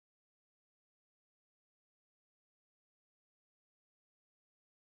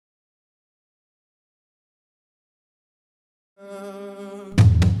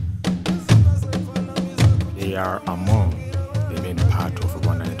They are among the main part of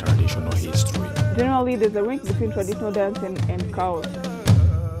Rwandan traditional history. Generally, there's a link between traditional dance and cows.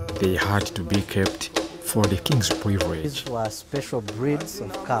 They had to be kept for the king's privilege. These were special breeds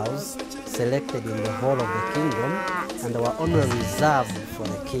of cows selected in the whole of the kingdom, and they were only reserved for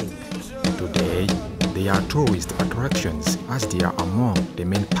the king. Today, they are tourist attractions as they are among the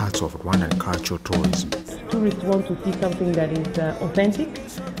main parts of Rwandan cultural tourism. Tourists want to see something that is authentic.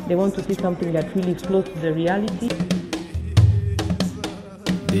 They want to see something that really is close to the reality.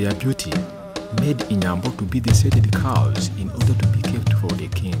 Their beauty made Inyambo to be the sated cows in order to be kept for the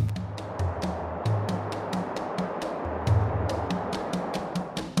king.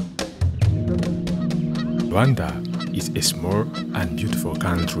 Rwanda is a small and beautiful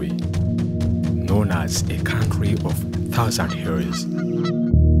country, known as a country of 1,000 hills.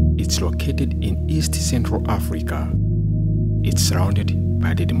 It's located in East Central Africa. It's surrounded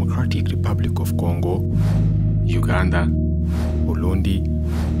by the Democratic Republic of Congo, Uganda, Burundi,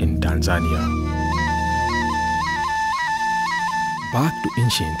 and Tanzania. Back to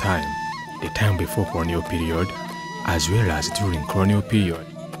ancient time, the time before colonial period, as well as during colonial period,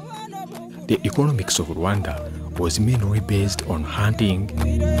 the economics of Rwanda was mainly based on hunting,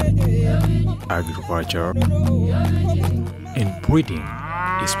 agriculture, and breeding,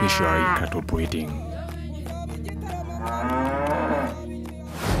 especially cattle breeding.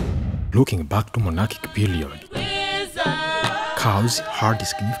 Looking back to monarchic period, cows had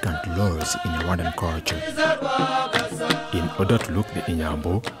significant roles in Rwandan culture. In order to look the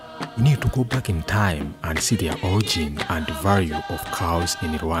Inyambo, we need to go back in time and see their origin and value of cows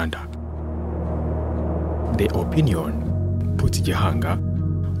in Rwanda. The opinion puts Gihanga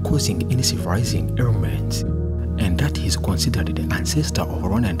causing any civilizing elements, and that he is considered the ancestor of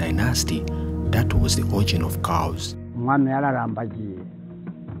Rwandan dynasty that was the origin of cows.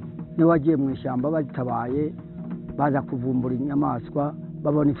 Niwagiye mu ishyamba bagitabaye baza kuvumbura inyamaswa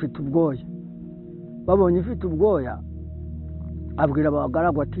babona ifite ubwoya. Babonye ifite ubwoya abwira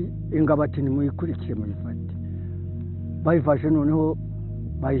abagaragwa ati ingabo ati nimuyikurikire muyifate. Bayifashe noneho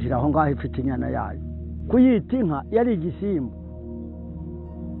bayishyira aho ngaho ifite inyana yayo. Kuyita inka yari igisimba.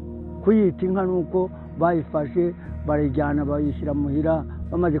 Kuyita inka nuko bayifashe barijyana bayishyira muhira,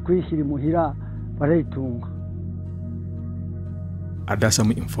 bamaze kuyishyira muhira barayitunga.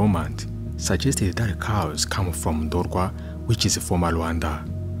 Some informant suggested that cows come from Ndorwa, which is former Rwanda,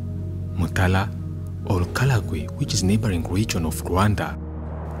 Mutala, or Kalagwe, which is neighboring region of Rwanda,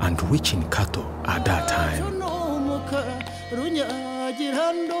 and rich in cattle at that time.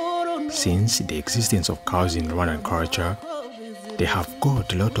 Since the existence of cows in Rwandan culture, they have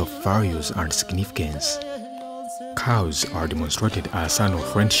got a lot of values and significance. Cows are demonstrated as a sign of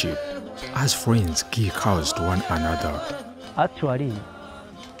friendship, as friends give cows to one another. Actually,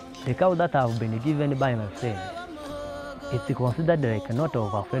 the cow that have been given by my friend, it's considered like a note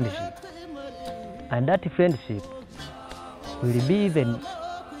of a friendship. And that friendship will be even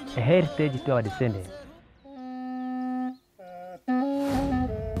a heritage to our descendants.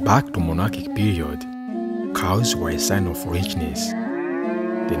 Back to monarchic period, cows were a sign of richness.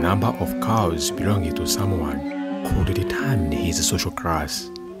 The number of cows belonging to someone could determine his social class.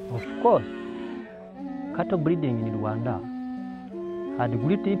 Of course, cattle breeding in Rwanda had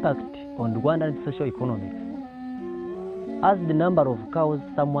great impact on Rwandan social economics, as the number of cows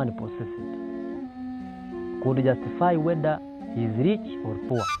someone possessed could justify whether he is rich or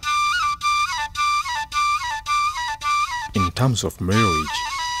poor. In terms of marriage,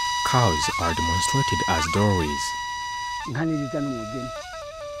 cows are demonstrated as dowries.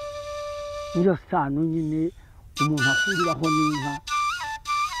 Niyo sano nyine umuntu ahuriraho n'inka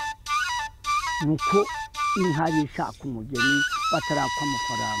nuko inka yishaka umugeni batarakwa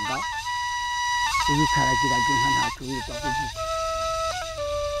amafaranga ubikaragiraga inka ntacyo wirirwa kuvuga.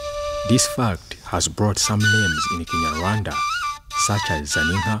 This fact has brought some names in Kinyarwanda, such as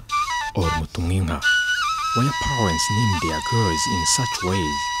Zaninka or Mutumwinka, where parents name their girls in such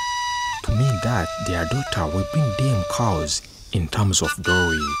ways to mean that their daughter will bring them cows in terms of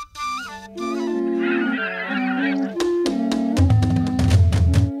dowry.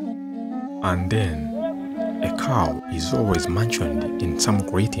 And then, a cow is always mentioned in some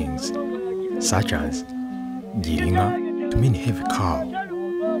greetings, such as Giringa to mean heavy cow,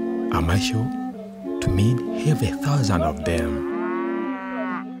 Amasho to mean have 1,000 of them.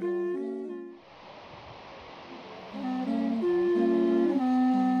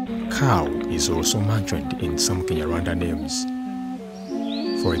 Cow is also mentioned in some Kinyarwanda names.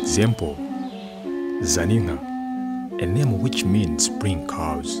 For example, Zaninka, a name which means spring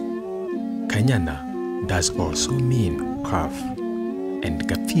cows. Kanyana, does also mean calf, and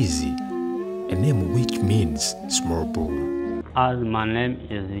Gafizi, a name which means small bull. As my name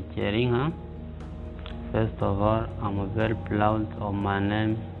is Uwiringiyimana, first of all, I'm very proud of my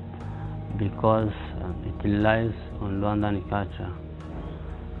name because it relies on Rwandan culture.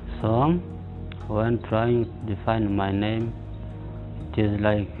 So, when trying to define my name, it is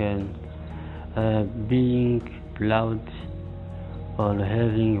like being proud or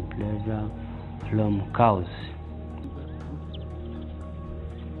having pleasure from cows.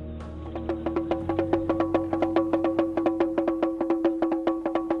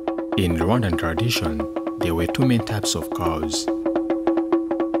 In Rwandan tradition, there were two main types of cows.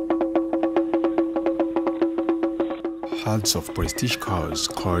 Herds of prestige cows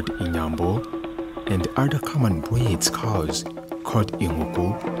called Inyambo and other common breeds cows called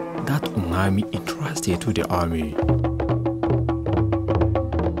Inkoko that Umwami entrusted to the army.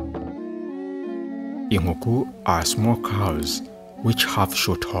 Inkoko are small cows which have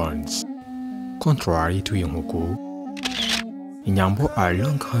short horns. Contrary to Inkoko, Inyambo are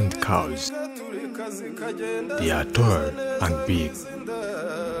long-horned cows. They are tall and big.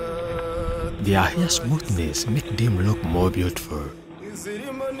 Their hair smoothness makes them look more beautiful.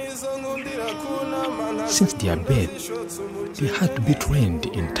 Since their birth, they had to be trained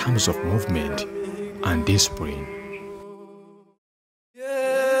in terms of movement and discipline.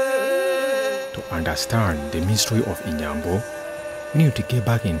 To understand the mystery of Inyambo, we need to get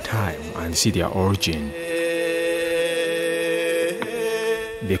back in time and see their origin.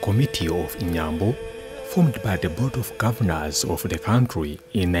 The Committee of Inyambo, formed by the Board of Governors of the country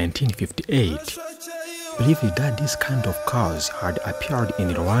in 1958, believed that this kind of cows had appeared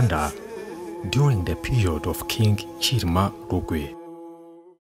in Rwanda during the period of King Chirima Rugwe.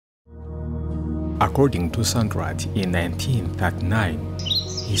 According to Sandrat in 1939,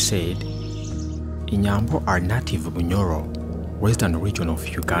 he said, Inyambo are native Bunyoro, western region of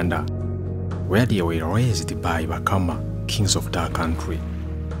Uganda, where they were raised by Bakama, kings of that country.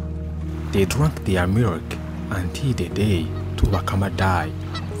 They drank their milk until the day Bakama died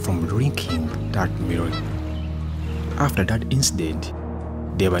from drinking that milk. After that incident,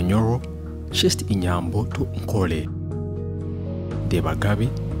 the Banyoro chased Inyambo to Nkole. The Bagabi,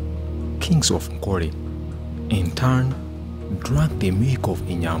 kings of Nkole, in turn drank the milk of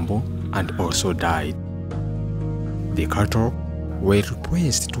Inyambo and also died. The cattle were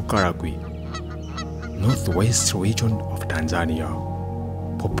replaced to Karagwe, northwest region of Tanzania,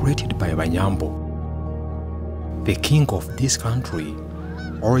 populated by Banyambo. The king of this country,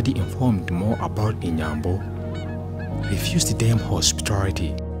 already informed more about Inyambo, refused them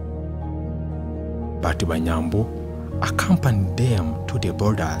hospitality. But Banyambo accompanied them to the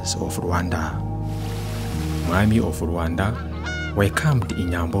borders of Rwanda. Mwami of Rwanda welcomed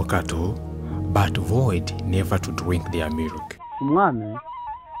Inyambo cattle, but vowed never to drink their milk. Umwami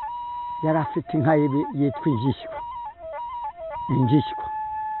yari afite inka yitwa ingishywa.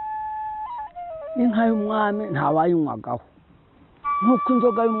 Inka y'umwami ntawayinywagaho, nk'uko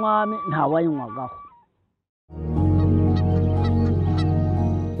inzoga y'umwami ntawayinywagaho.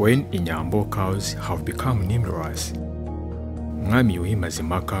 When Inyambo cows have become numerous, Mwami Yuhi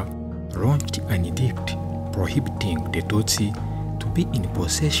Mazimhaka launched an edict prohibiting the Tutsi to be in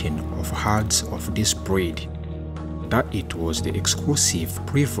possession of herds of this breed, that it was the exclusive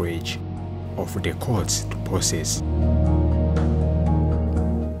privilege of the courts to possess.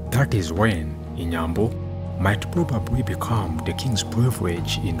 That is when Inyambo might probably become the king's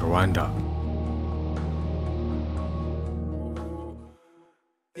privilege in Rwanda.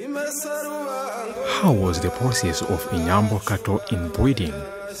 How was the process of Inyambo cattle inbreeding?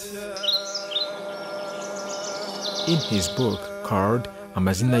 In his book called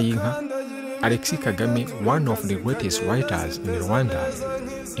Amazina y'Inka, Alexis Kagame, one of the greatest writers in Rwanda,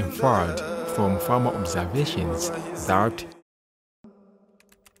 inferred from farmer observations that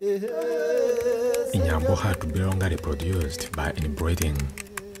Inyambo had to be longer reproduced by inbreeding.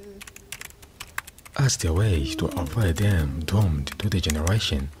 As the way to avoid them doomed to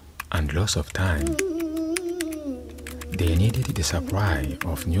degeneration and loss of time, they needed the supply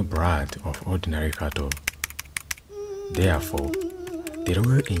of new blood of ordinary cattle. Therefore, the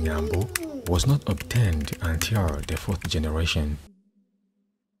royal Inyambo was not obtained until the 4th generation.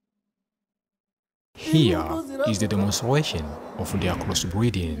 Here is the demonstration of their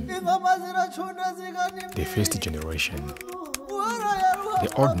crossbreeding. The 1st generation.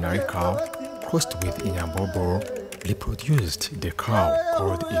 The ordinary cow crossed with Inyambo bull reproduced the cow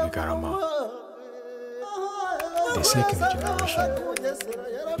called Ibigarama. The 2nd generation.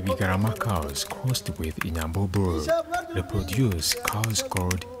 Ibigarama cows crossed with Inyambo bull reproduce cows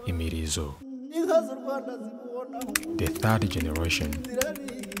called Imirizo. The third generation,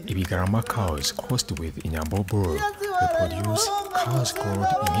 Ibigarama cows crossed with Inyambo bull reproduce cows called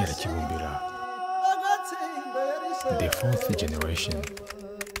Inyarakibumbira. The fourth generation,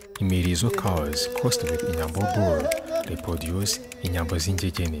 Imirizo cows crossed with Inyambo bull reproduce Inyambo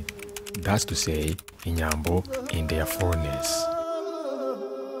zinjegene, that's to say, Inyambo in their fullness.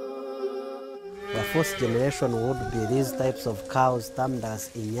 The fourth generation would be these types of cows termed as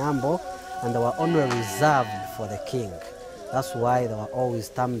Inyambo, and they were only reserved for the king. That's why they were always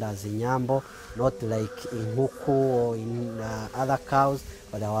termed as Inyambo, not like in Huku or in other cows,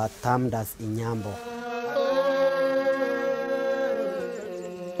 but they were termed as Inyambo.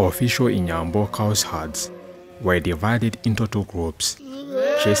 Official Inyambo cows herds were divided into two groups,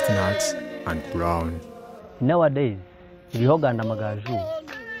 chestnuts and brown. Nowadays, Ibihogo and Amagaju,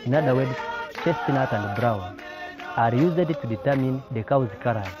 in other words, chestnut and brown, are used to determine the cow's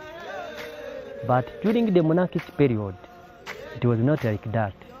color. But during the monarchic period, it was not like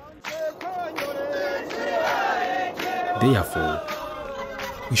that. Therefore,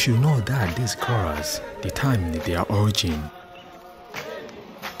 we should know that these colors determined their origin.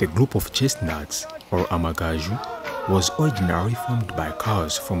 The group of chestnuts, or Amagaju, was originally formed by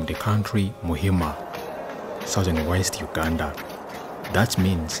cows from the country Muhima, southern west Uganda. That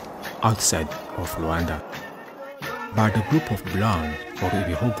means outside of Rwanda. But the group of brown, or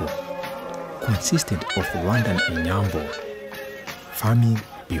Ibihogo, consisted of Rwandan Inyambo, farming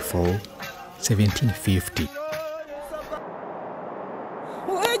before 1750.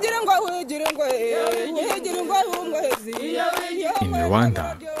 In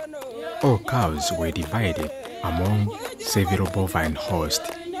Rwanda, all cows were divided among several bovine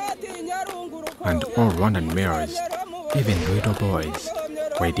hosts, and all Rwandan males, even little boys,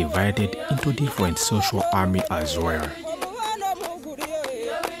 were divided into different social armies as well.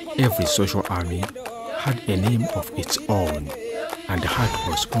 Every social army had a name of its own and had to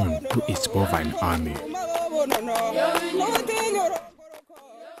correspond to its bovine army.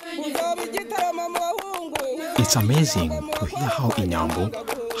 It's amazing to hear how Inyambo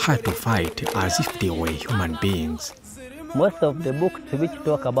had to fight as if they were human beings. Most of the books which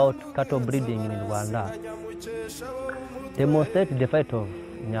talk about cattle breeding in Rwanda demonstrate the fight of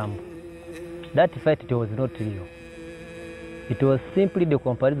Inyambo. That fight was not real. It was simply the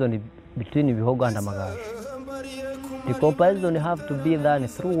comparison between Ibihogo and Amagaju. The comparison have to be done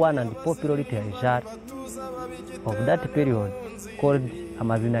through one and popular literature of that period called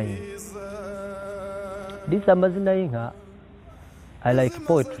Amazina Inka. These Amazina Inka are like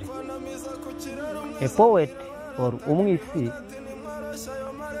poetry. A poet or umwisi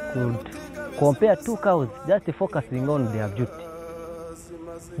could compare two cows just focusing on their beauty.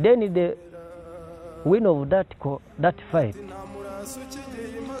 Then the winner of that fight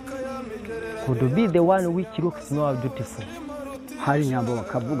could be the one which looks more beautiful. Hari Inyambo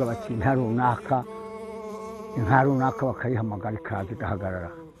bakavuga bati inka runaka bakayihamagara ikaza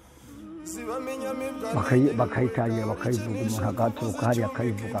igahagarara, bakayitangira bakayivuga, umuntu agaturuka hariya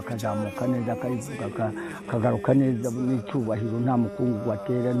akayivuga, akazamuka neza akayivuga, akagaruka neza n'icyubahiro, nta mukungugu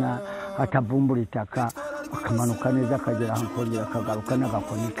waterana, atavumbura itaka, akamanuka neza akagera aho akongera akagaruka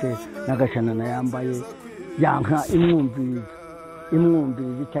n'agakoni ke n'agashanana yambaye, yanka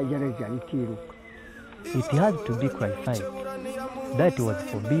imwumviriza itagereza itiruka. It had to be qualified. That was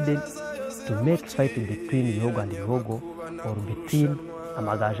forbidden to make fight between Ibihogo and Ibihogo or between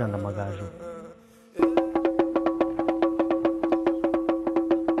Amagaju and Amagaju.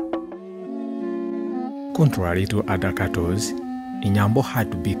 Contrary to other cattle, Inyambo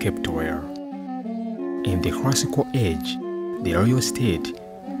had to be kept well. In the classical age, the royal state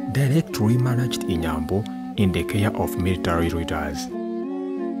directly managed Inyambo in the care of military leaders.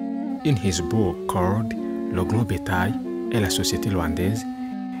 In his book called Le Gros Bétail et la Société Rwandaise,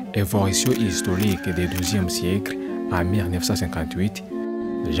 Évolution historique du XIIe siècle à 1958,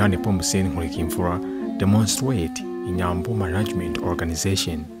 Jean Nepomucene Nkulikimfura demonstrate Inyambo management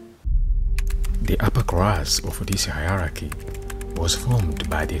organization. The upper class of this hierarchy was formed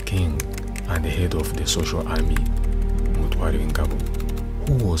by the king and the head of the social army, Mutware W'Ingabo,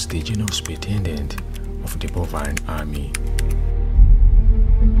 who was the general superintendent of the bovine army.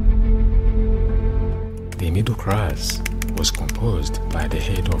 The middle class was composed by the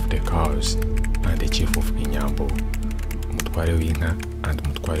head of the cows and the chief of Inyambo, Mutware W'Inka and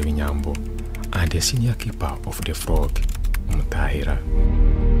Mutware W'Inyambo, and the senior keeper of the flock, Mutahira.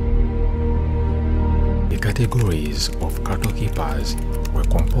 The categories of cattle keepers were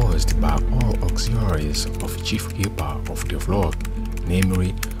composed by all auxiliaries of chief keeper of the flock,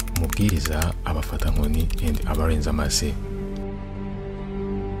 namely Mubwiriza, Abafatankoni, and Abarenzamase.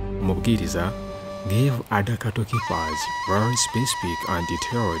 Mubwiriza gave other cattle keepers very specific and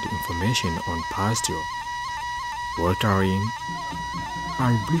detailed information on pasture, watering,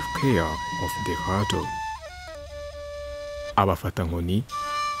 and brief care of the cattle. Abafata nkoni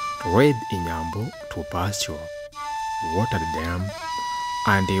led Inyambo to pasture, watered them,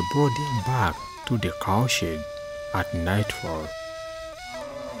 and they brought them back to the cowshed at nightfall.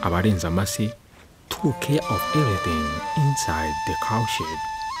 Abarenze amasi took care of everything inside the cowshed.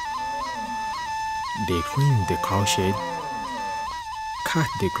 They cleaned the cowshed, cut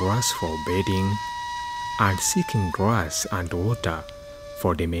the grass for bedding, and seeking grass and water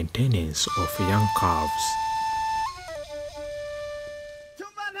for the maintenance of young calves.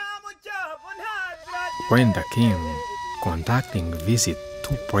 When the king, conducting visit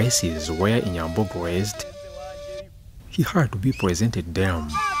to places where Inyambo grazed, he had to be presented them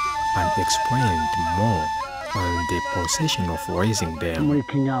and explained more on the procession of raising them. Muri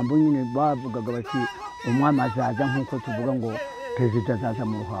Inyambo nyine bavugaga bati umwami azaza nkuko tuvuga ngo perezida azaza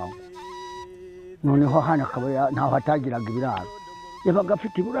mu ruhango. Noneho hano akaba ntaho hatagiraga ibiraro. Yabaga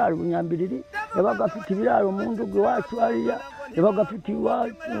afite ibiraro Bunyambiriri, yabaga afite ibiraro mu ndugu iwacu hariya, yabaga afite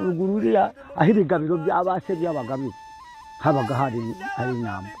iwacu rugururiya aho ibigabiro by'abase byabaga biri. Habaga hari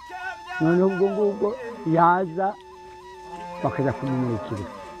Inyambo. Noneho ubwo ngubwo yaza bakaza kumumurikira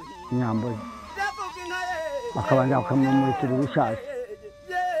Inyambo. Bakabanza bakamumurikira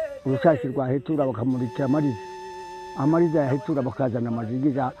urushashi rwahetura bakamurikira amariza yahetura bakazana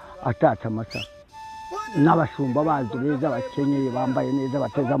amajigiza atatse amasa. N'abashumba bazo beza bakenyeye bambaye neza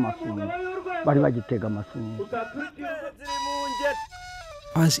bateza amasunzu bari bagitega amasunzu.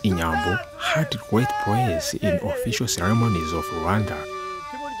 As Inyambo had great place in official ceremonies of Rwanda,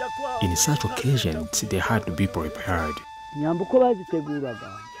 in such occasions they had to be prepared. Inyambo ko baziteguraga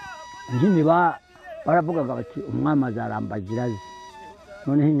nyine baravugaga bati umwami azarambagira azi.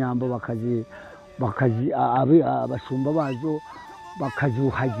 Noneho Inyambo bakazi abashumba bazo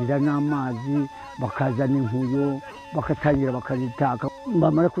bakazuhagira n'amazi bakazana inkuyo bakatangira bakazitaka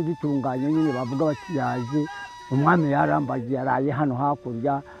bamara kuzitunganya nyine bavuga bati yaje umwami yarambagiye yaraye hano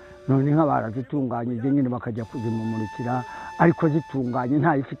hakurya. Noneho barazitunganyije nyine bakajya kuzimumurikira ariko zitunganye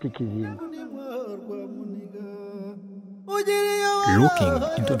nta ifite ikizinga. Looking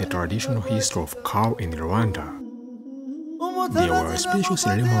into the traditional history of cow in Rwanda, there were special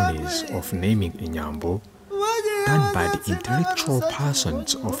ceremonies of naming Inyambo done by the intellectual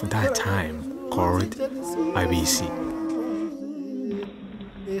persons of that time called Abisi.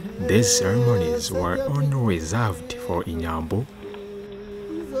 These ceremonies were only reserved for Inyambo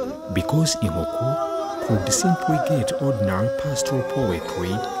because Inkoko could simply get ordinary pastoral poetry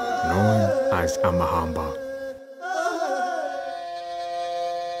known as Amahamba.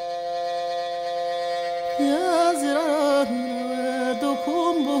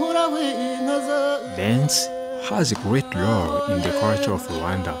 Dance has a great role in the culture of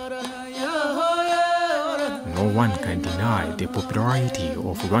Rwanda. No one can deny the popularity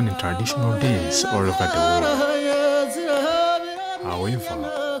of Rwandan traditional dance all over the world.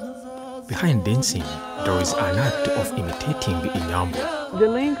 However, behind dancing, there is an act of imitating Inyambo. The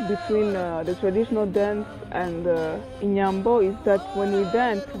link between the traditional dance and Inyambo is that when we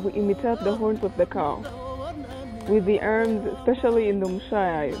dance, we imitate the horns of the cow with the arms, especially in the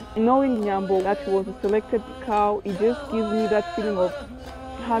Mushai. Knowing Inyambo, that he was a selected cow, it just gives me that feeling of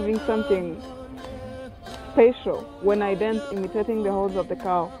having something special when I dance imitating the horns of the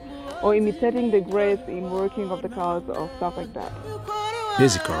cow or imitating the grace in working of the cows or stuff like that.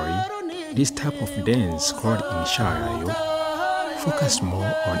 Basically, this type of dance called Inshayayo focused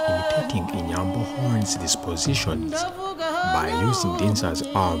more on imitating Inyambo horns dispositions by using dancers'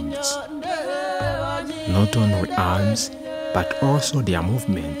 arms. Not only arms, but also their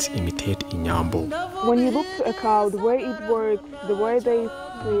movements imitate Inyambo. When you look to a cow, the way it works, the way they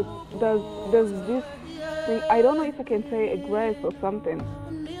sleep, there's this thing, I don't know if I can say a grace or something,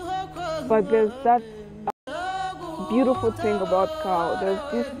 but there's that beautiful thing about cow. There's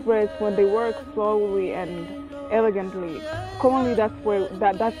this grace when they work slowly and elegantly. Commonly, that's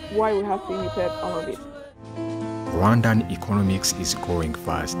why we have to imitate all of it. Rwandan economics is growing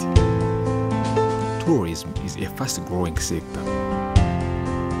fast. Tourism is a fast-growing sector.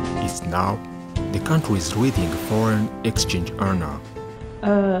 It's now the country's leading foreign exchange earner.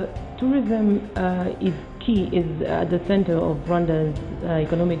 Tourism is key, is at the center of Rwanda's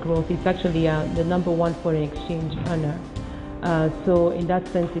economic growth. It's actually the #1 foreign exchange earner. So in that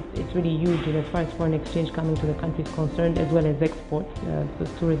sense, it's really huge as far as foreign exchange coming to the country is concerned, as well as exports. So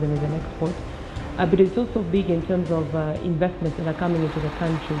tourism is an export. But it's also big in terms of investments that are coming into the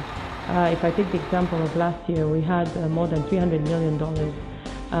country. If I take the example of last year, we had more than $300 million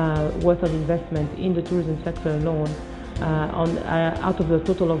worth of investment in the tourism sector alone, out of the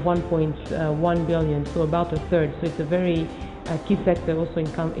total of 1.1 billion, so about a third. So it's a very key sector also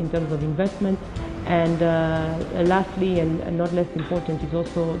in terms of investment. And lastly, and not less important, is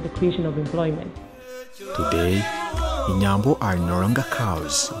also the creation of employment. Today, Inyambo are no longer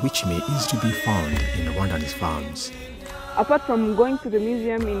cows, which may easily be found in Rwandan's farms. Apart from going to the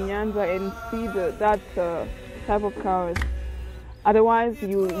museum in Nyanza and see that type of cows, otherwise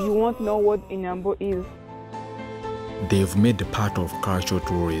you won't know what Inyambo is. They've made the part of cultural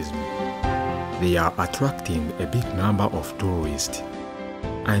tourism. They are attracting a big number of tourists,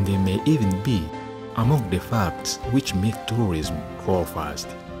 and they may even be among the facts which make tourism grow fast.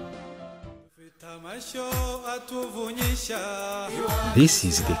 This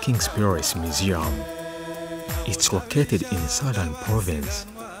is the King's Palace Museum. It's located in southern province,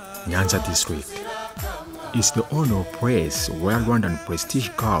 Nyanza district. It's the only place where Rwandan prestige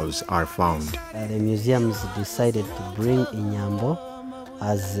cows are found. The museums decided to bring Inyambo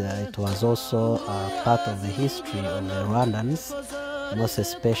as it was also part of the history of the Rwandans, most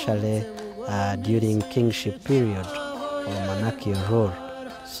especially during kingship period or monarchical rule.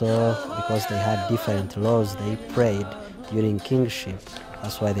 So because they had different laws they prayed during kingship,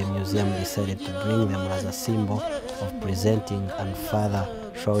 that's why the museum decided to bring them as a symbol of presenting and further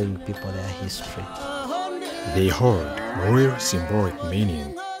showing people their history. They hold real symbolic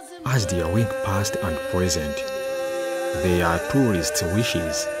meaning as they link past and present. They are tourist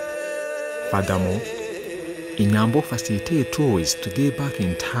wishes. Furthermore, Inyambo facilitates tourists to get back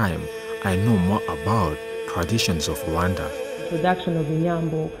in time and know more about traditions of Rwanda. The production of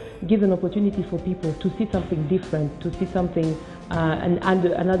Inyambo gives an opportunity for people to see something different, to see something and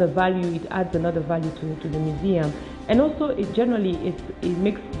another value. It adds another value to the museum, and also it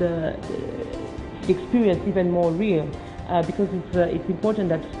makes the experience even more real because it's important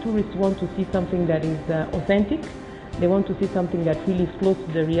that tourists want to see something that is authentic. They want to see something that really is close to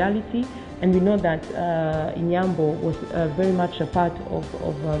the reality, and we know that Inyambo was very much a part of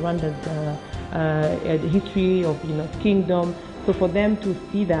Rwanda's history of kingdom. So for them to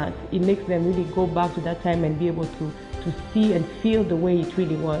see that, it makes them really go back to that time and be able to see and feel the way it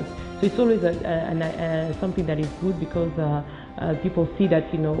really was. So it's always something that is good because people see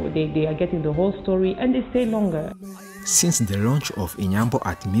that they are getting the whole story and they stay longer. Since the launch of Inyambo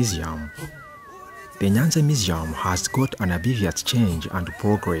at Museum, the Nyanza Museum has got an obvious change and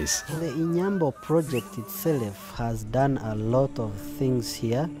progress. The Inyambo project itself has done a lot of things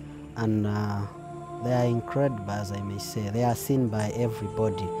here, and they are incredible, as I may say. They are seen by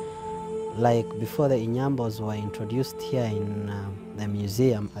everybody. Like before the Inyambos were introduced here in the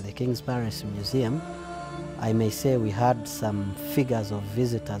museum, at the King's Palace Museum, I may say we had some figures of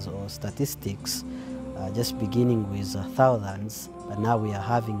visitors or statistics just beginning with thousands, but now we are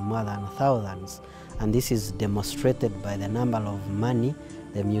having more than thousands. And this is demonstrated by the number of money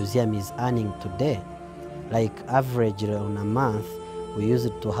the museum is earning today. Like average on a month, we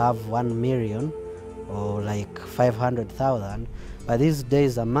used to have 1 million or like 500,000, but these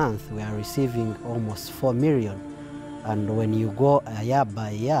days a month we are receiving almost 4 million. And when you go year by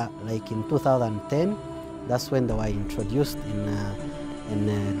year, like in 2010, that's when they were introduced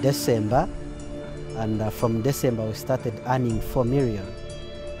in December, and from December we started earning 4 million.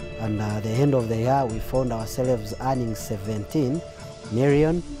 And at the end of the year, we found ourselves earning 17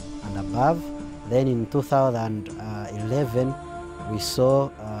 million and above. Then in 2011, we saw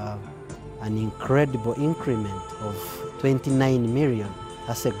an incredible increment of 29 million.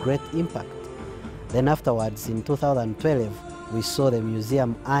 That's a great impact. Then afterwards, in 2012, we saw the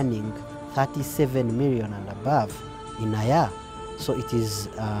museum earning 37 million and above in a year. So it is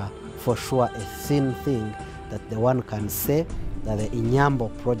for sure a thin thing that the one can say that the Inyambo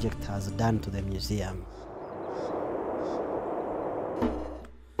project has done to the museum.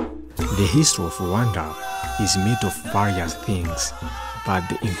 The history of Rwanda is made of various things, but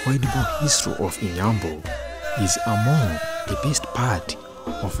the incredible history of Inyambo is among the best part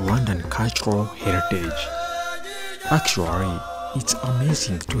of Rwandan cultural heritage. Actually, it's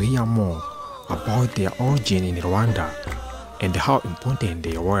amazing to hear more about their origin in Rwanda and how important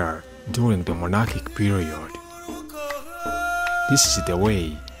they were during the monarchic period. This is the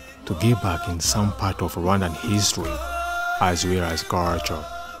way to get back in some part of Rwandan history as well as culture.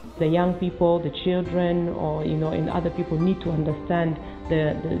 The young people, the children, or and other people need to understand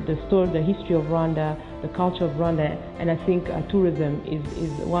the story, the history of Rwanda, the culture of Rwanda, and I think tourism is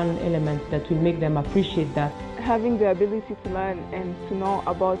one element that will make them appreciate that. Having the ability to learn and to know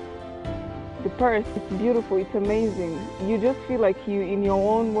about the past, it's beautiful, it's amazing. You just feel like you in your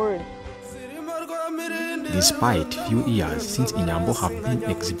own words. Despite few years since Inyambo have been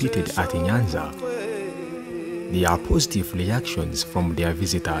exhibited at Nyanza, there are positive reactions from their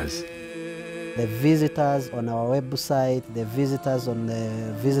visitors. The visitors on our website, the visitors on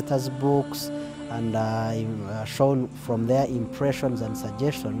the visitors' books, and shown from their impressions and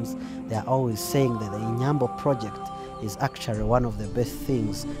suggestions, they are always saying that the Inyambo project is actually one of the best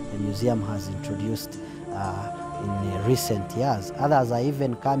things the museum has introduced in recent years. Others are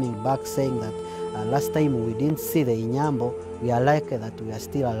even coming back saying that last time we didn't see the Inyambo, we are lucky that we are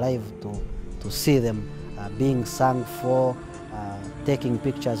still alive to see them being sung for, taking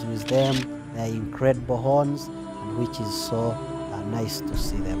pictures with them, their incredible horns, which is so nice to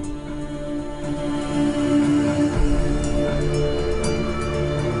see them.